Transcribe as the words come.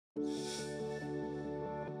The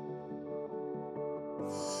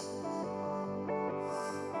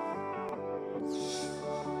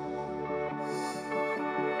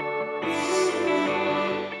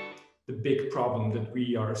big problem that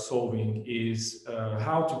we are solving is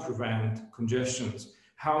how to prevent congestions,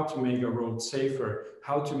 how to make our roads safer,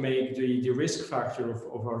 how to make the risk factor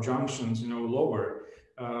of our junctions, lower.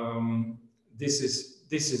 This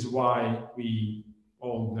is why we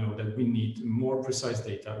all know that we need more precise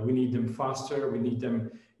data. We need them faster. We need them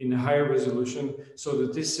in a higher resolution, so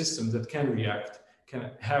that this system that can react can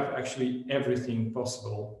have actually everything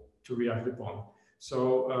possible to react upon.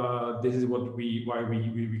 So this is why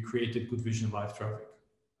we created GoodVision Live Traffic.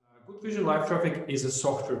 GoodVision Live Traffic is a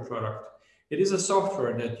software product. It is a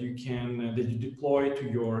software that you deploy to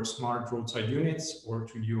your smart roadside units, or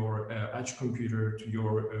to your edge computer, to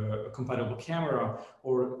your compatible camera,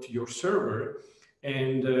 or to your server,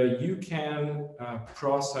 and you can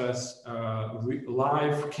process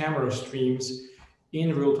live camera streams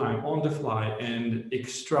in real time, on the fly, and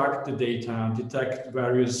extract the data, detect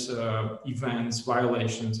various events,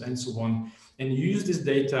 violations, and so on, and use this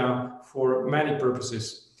data for many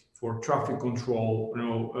purposes, for traffic control,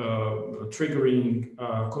 triggering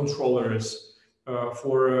controllers,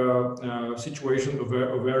 for situation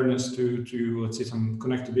awareness to let's say some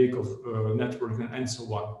connected vehicles network, and so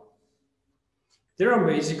on. There are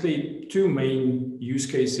basically two main use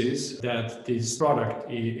cases that this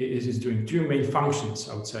product is doing, two main functions,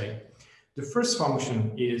 I would say. The first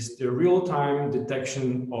function is the real-time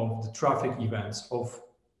detection of the traffic events, of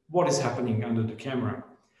what is happening under the camera.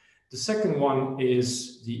 The second one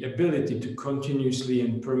is the ability to continuously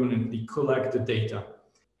and permanently collect the data.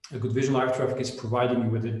 A GoodVision Live Traffic is providing you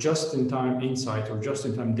with a just-in-time insight, or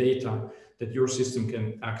just-in-time data that your system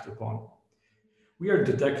can act upon. We are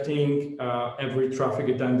detecting every traffic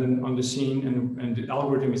attendant on the scene, and the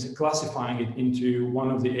algorithm is classifying it into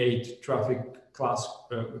one of the 8 traffic class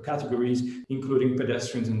categories, including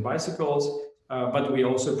pedestrians and bicycles. But we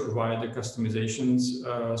also provide the customizations,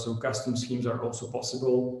 so custom schemes are also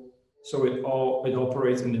possible. So it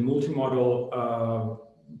operates in the multimodal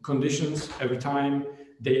conditions every time,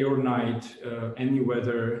 day or night, any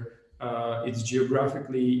weather. It's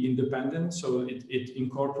geographically independent, so it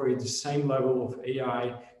incorporates the same level of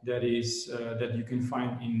AI that you can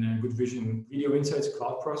find in GoodVision Video Insights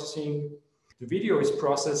cloud processing. The video is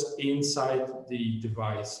processed inside the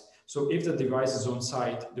device. So if the device is on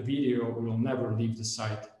site, the video will never leave the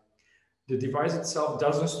site. The device itself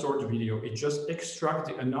doesn't store the video. It just extracts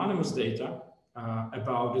the anonymous data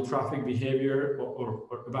about the traffic behavior, or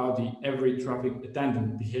about the every traffic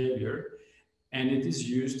attendant behavior. And it is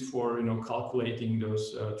used for calculating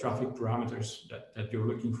those traffic parameters that you're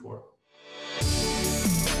looking for.